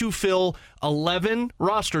you have to fill 11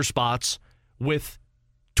 roster spots with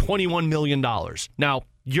 $21 million. Now,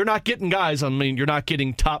 you're not getting guys, you're not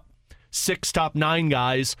getting top 6, top 9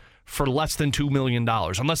 guys for less than $2 million,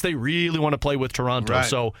 unless they really want to play with Toronto. Right.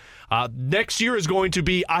 So next year is going to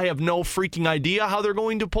be, I have no freaking idea how they're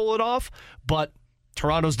going to pull it off, but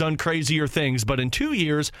Toronto's done crazier things. But in 2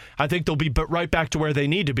 years, I think they'll be right back to where they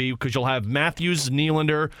need to be, because you'll have Matthews,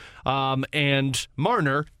 Nylander, and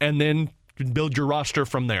Marner, and then build your roster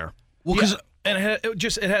from there. Well, yeah. And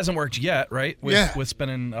it hasn't worked yet, right? With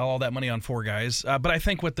spending all that money on 4 guys. But I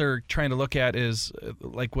think what they're trying to look at is,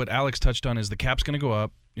 like what Alex touched on, is the cap's going to go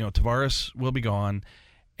up. Tavares will be gone,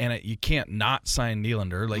 and you can't not sign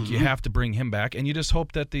Nylander. Like, you have to bring him back, and you just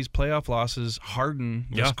hope that these playoff losses harden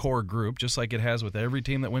this core group, just like it has with every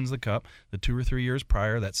team that wins the Cup. The 2 or 3 years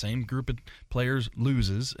prior, that same group of players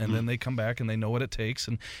loses, and then they come back and they know what it takes.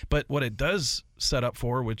 But what it does set up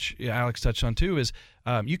for, which Alex touched on too, is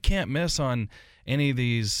you can't miss on any of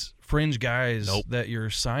these fringe guys that you're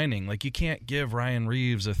signing. Like, you can't give Ryan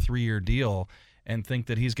Reeves a 3-year deal and think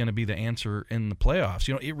that he's going to be the answer in the playoffs.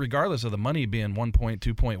 Regardless of the money being 1 point,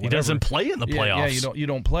 2 point, whatever. He doesn't play in the playoffs. Yeah, you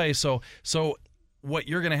don't play. So what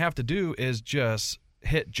you're going to have to do is just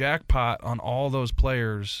hit jackpot on all those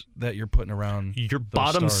players that you're putting around. Your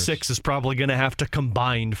bottom stars. 6 is probably going to have to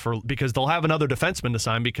combine because they'll have another defenseman to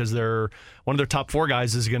sign, because one of their top 4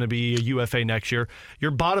 guys is going to be a UFA next year. Your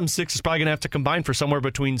bottom 6 is probably going to have to combine for somewhere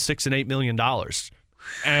between $6 and $8 million.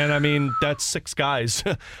 And that's 6 guys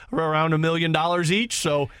around $1 million each.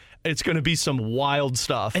 So it's going to be some wild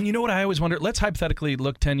stuff. And you know what I always wonder? Let's hypothetically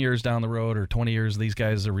look 10 years down the road, or 20 years. These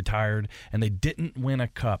guys are retired and they didn't win a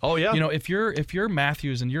cup. Oh yeah. If you're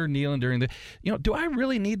Matthews and you're Nylander, do I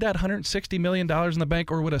really need that $160 million in the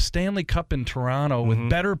bank, or would a Stanley Cup in Toronto with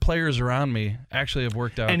better players around me actually have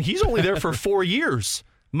worked out? And he's only there for 4 years.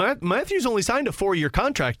 Matthews only signed a 4-year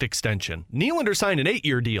contract extension. Nylander signed an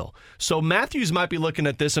 8-year deal. So Matthews might be looking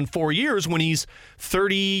at this in 4 years when he's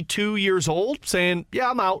 32 years old, saying, yeah,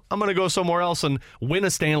 I'm out. I'm going to go somewhere else and win a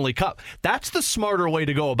Stanley Cup. That's the smarter way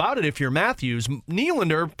to go about it if you're Matthews.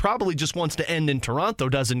 Nylander probably just wants to end in Toronto,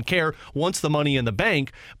 doesn't care, wants the money in the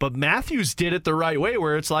bank. But Matthews did it the right way,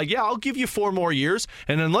 where it's like, yeah, I'll give you 4 more years,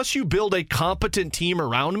 and unless you build a competent team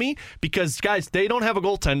around me, because, guys, they don't have a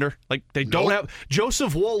goaltender. Like, they don't have –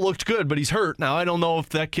 Joseph Woll looked good, but he's hurt. Now, I don't know if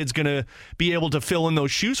that kid's going to be able to fill in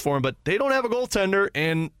those shoes for him, but they don't have a goaltender,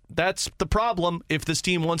 and that's the problem if this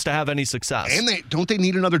team wants to have any success. And don't they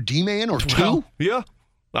need another D-man or 2? Well, yeah.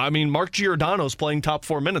 I mean, Mark Giordano's playing top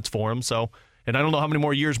 4 minutes for him, and I don't know how many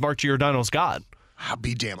more years Mark Giordano's got. I'll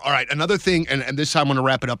be damned. All right, another thing, and this time I'm going to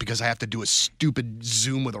wrap it up because I have to do a stupid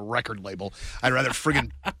Zoom with a record label. I'd rather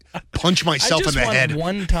friggin' punch myself in the head. I just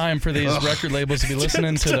want one time for these record labels to be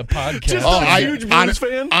listening to the podcast. Just a huge Blues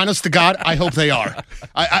fan? Honest to God, I hope they are.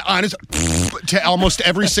 Honest to almost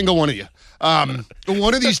every single one of you.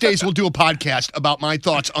 One of these days we'll do a podcast about my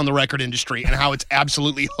thoughts on the record industry and how it's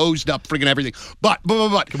absolutely hosed up friggin' everything. But.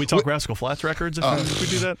 Can we talk Rascal Flatts records if we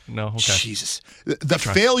do that? No? Okay. Jesus. The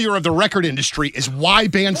failure of the record industry is why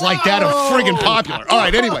bands like that are friggin' popular. All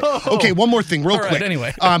right, anyway. Okay, one more thing real quick. Right,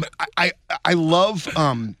 anyway. I love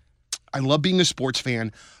being a sports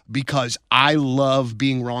fan because I love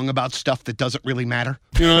being wrong about stuff that doesn't really matter.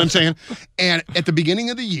 You know what I'm saying? And at the beginning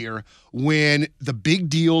of the year, when the big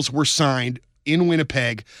deals were signed in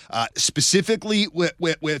Winnipeg, specifically with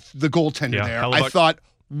the goaltender there, I thought,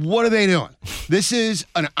 what are they doing? This is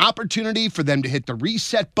an opportunity for them to hit the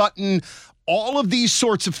reset button, all of these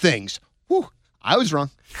sorts of things. Whew, I was wrong.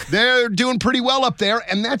 They're doing pretty well up there,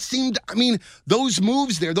 and that seemed, those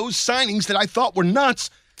moves there, those signings that I thought were nuts,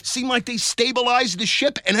 seem like they stabilized the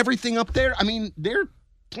ship and everything up there. They're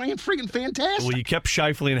playing friggin' fantastic. Well, you kept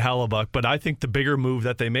Scheifele and Hellebuck, but I think the bigger move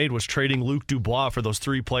that they made was trading Luc Dubois for those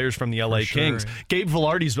 3 players from the LA Kings. Gabe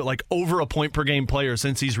Vilardi's been like over a point per game player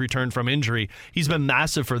since he's returned from injury. He's been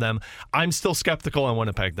massive for them. I'm still skeptical on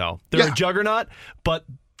Winnipeg, though. They're a juggernaut, but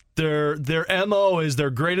Their MO is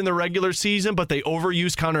they're great in the regular season, but they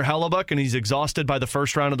overuse Connor Hellebuck, and he's exhausted by the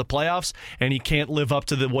first round of the playoffs, and he can't live up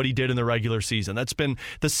to what he did in the regular season. That's been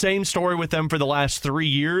the same story with them for the last 3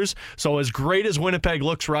 years. So as great as Winnipeg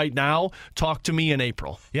looks right now, talk to me in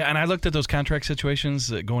April. Yeah, and I looked at those contract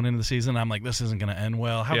situations going into the season. I'm like, this isn't going to end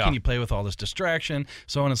well. How can you play with all this distraction,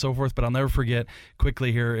 so on and so forth? But I'll never forget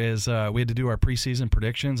quickly here is we had to do our preseason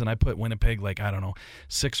predictions, and I put Winnipeg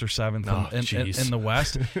 6th or 7th in the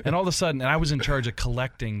West. And all of a sudden, and I was in charge of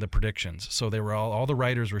collecting the predictions. So they were all the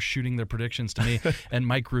writers were shooting their predictions to me, and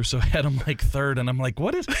Mike Russo had them 3rd. And I'm like,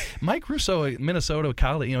 what is Mike Russo, Minnesota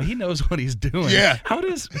college? He knows what he's doing. Yeah.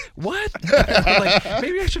 What?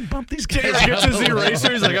 Maybe I should bump these guys. Gets his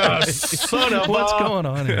eraser. He's like, oh, son of what's going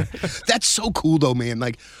on here? That's so cool, though, man.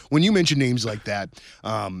 Like, when you mention names like that,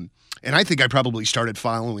 and I think I probably started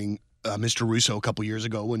following Mr. Russo a couple years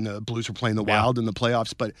ago when the Blues were playing the Wild in the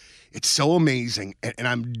playoffs, but it's so amazing, and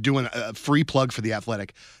I'm doing a free plug for The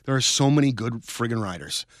Athletic. There are so many good friggin'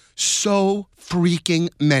 writers. So freaking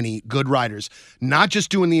many good writers. Not just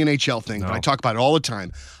doing the NHL thing, but I talk about it all the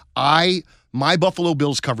time. My Buffalo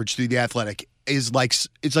Bills coverage through The Athletic is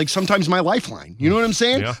it's like sometimes my lifeline. You know what I'm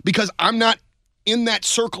saying? Yeah. Because I'm not in that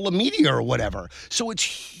circle of media or whatever. So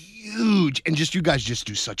it's huge, and you guys just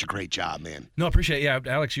do such a great job, man. No, I appreciate it. Yeah,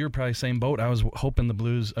 Alex, you're probably same boat. I was hoping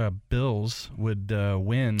the Bills would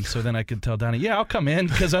win, so then I could tell Donnie, I'll come in,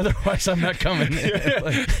 because otherwise I'm not coming.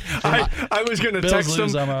 I was going to text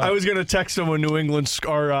him. I was going to text him when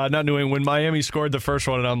when Miami scored the first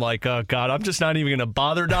one, and I'm like, oh God, I'm just not even going to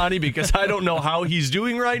bother Donnie because I don't know how he's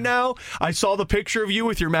doing right now. I saw the picture of you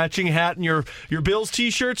with your matching hat and your Bills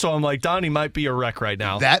t-shirt, so I'm like, Donnie might be a wreck right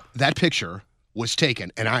now. That picture was taken,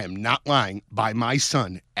 and I am not lying, by my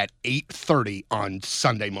son at 8:30 on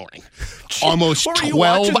Sunday morning. Almost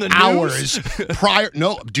 12 hours prior.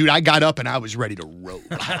 No, dude, I got up and I was ready to roll.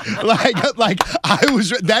 like I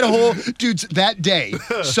was that day.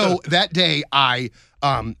 So that day I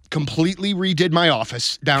completely redid my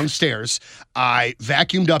office downstairs. I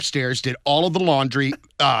vacuumed upstairs, did all of the laundry.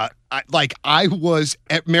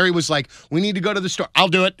 Mary was like, we need to go to the store. I'll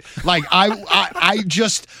do it.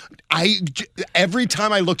 Every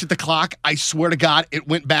time I looked at the clock, I swear to God, it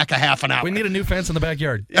went back a half an hour. We need a new fence in the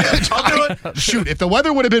backyard. I'll do it. Shoot, if the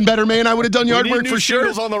weather would have been better, man, I would have done yard work for sure.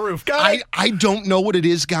 On the roof. I don't know what it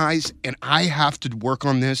is, guys, and I have to work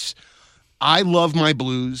on this. I love my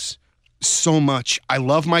Blues so much. I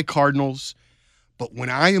love my Cardinals. But when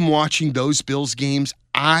I am watching those Bills games,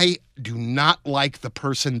 I do not like the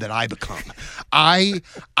person that I become. I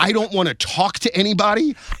don't want to talk to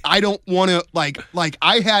anybody. I don't want to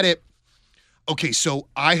I had it. Okay, so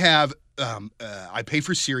I have I pay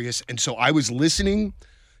for Sirius, and so I was listening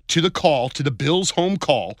to the Bills home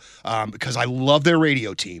call, because I love their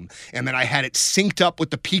radio team. And then I had it synced up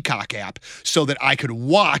with the Peacock app so that I could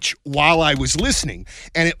watch while I was listening.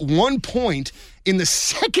 And at one point in the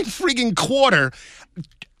second friggin' quarter,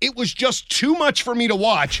 it was just too much for me to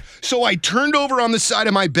watch. So I turned over on the side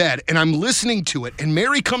of my bed and I'm listening to it. And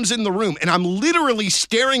Mary comes in the room and I'm literally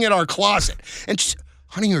staring at our closet. And she's,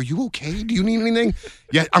 honey, are you okay? Do you need anything?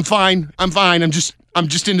 Yeah, I'm fine. I'm just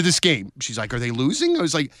into this game. She's like, are they losing? I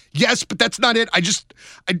was like, yes, but that's not it. I just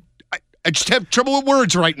have trouble with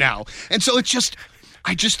words right now. And so it's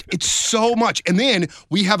so much. And then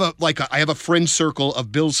we have I have a friend circle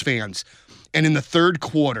of Bills fans. And in the third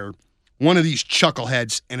quarter, one of these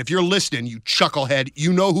chuckleheads, and if you're listening, you chucklehead,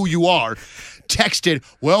 you know who you are, texted,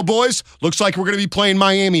 well, boys, looks like we're going to be playing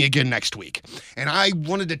Miami again next week. And I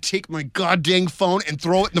wanted to take my goddamn phone and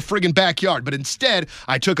throw it in the friggin' backyard, but instead,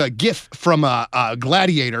 I took a GIF from a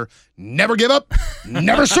Gladiator, never give up,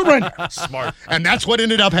 never surrender. Smart. And that's what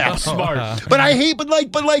ended up happening. Smart. But I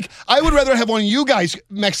would rather have one of you guys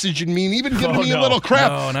messaging me and even giving me a little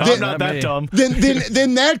crap I'm not that dumb.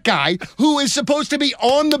 Than that guy who is supposed to be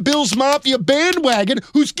on the Bills Mafia bandwagon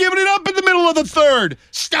who's giving it up in the middle of the third.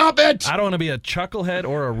 Stop it. I don't want to be a chucklehead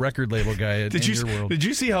or a record label guy in your world. Did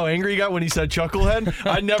you see how angry he got when he said chucklehead?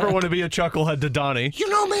 I never want to be a chucklehead to Donnie.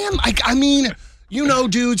 Man,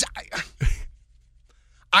 dudes,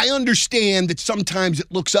 I understand that sometimes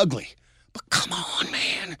it looks ugly, but come on,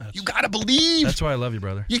 man. You got to believe. That's why I love you,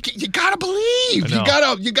 brother. You got to believe.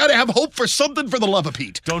 You got to have hope for something, for the love of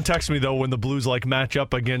Pete. Don't text me, though, when the Blues match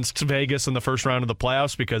up against Vegas in the first round of the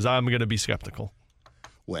playoffs, because I'm going to be skeptical.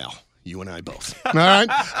 Well, you and I both. All right?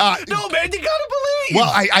 No, man, you got to believe.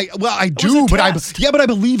 Well, I do, but I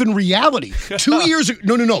believe in reality. 2 years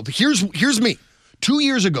ago. No. Here's me. 2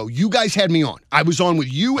 years ago, you guys had me on. I was on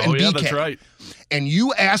with you and BK. Yeah, that's right. And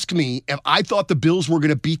you asked me if I thought the Bills were going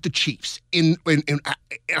to beat the Chiefs. And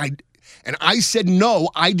And I said, no,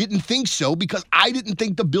 I didn't think so because I didn't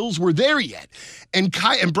think the Bills were there yet. And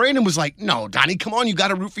Brandon was like, no, Donnie, come on, you got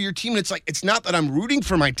to root for your team. And it's like, it's not that I'm rooting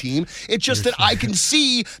for my team. It's just that I can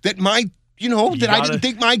see that I didn't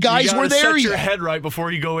think my guys were there yet. Set your head right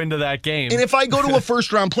before you go into that game. And if I go to a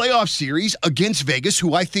first-round playoff series against Vegas,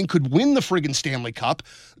 who I think could win the friggin' Stanley Cup,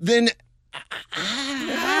 then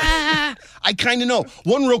I kind of know.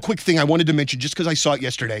 One real quick thing I wanted to mention, just because I saw it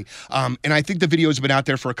yesterday, and I think the video has been out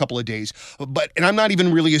there for a couple of days, and I'm not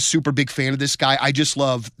even really a super big fan of this guy. I just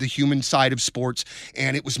love the human side of sports,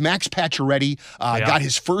 and it was Max Pacioretty, got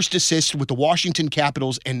his first assist with the Washington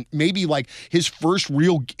Capitals, and maybe like his first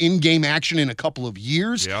real in-game action in a couple of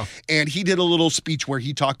years, and he did a little speech where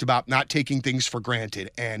he talked about not taking things for granted,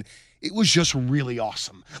 and it was just really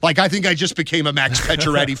awesome. Like, I think I just became a Max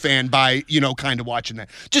Pacioretty fan by, kind of watching that.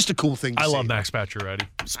 Just a cool thing to see. I love Max Pacioretty.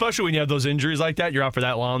 Especially when you have those injuries like that. You're out for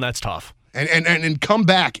that long. That's tough. And come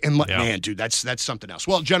back and man, dude, that's something else.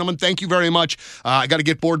 Well, gentlemen, thank you very much. I got to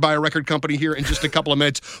get bored by a record company here in just a couple of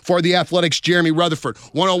minutes. For the Athletics, Jeremy Rutherford,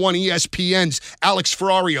 101 ESPN's Alex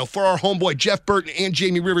Ferrario, for our homeboy Jeff Burton and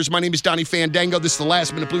Jamie Rivers, my name is Donnie Fandango. This is the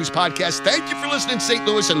Last Minute Blues Podcast. Thank you for listening, St.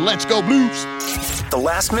 Louis, and let's go Blues. The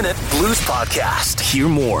Last Minute Blues Podcast. Hear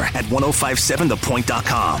more at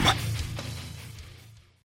 1057thepoint.com.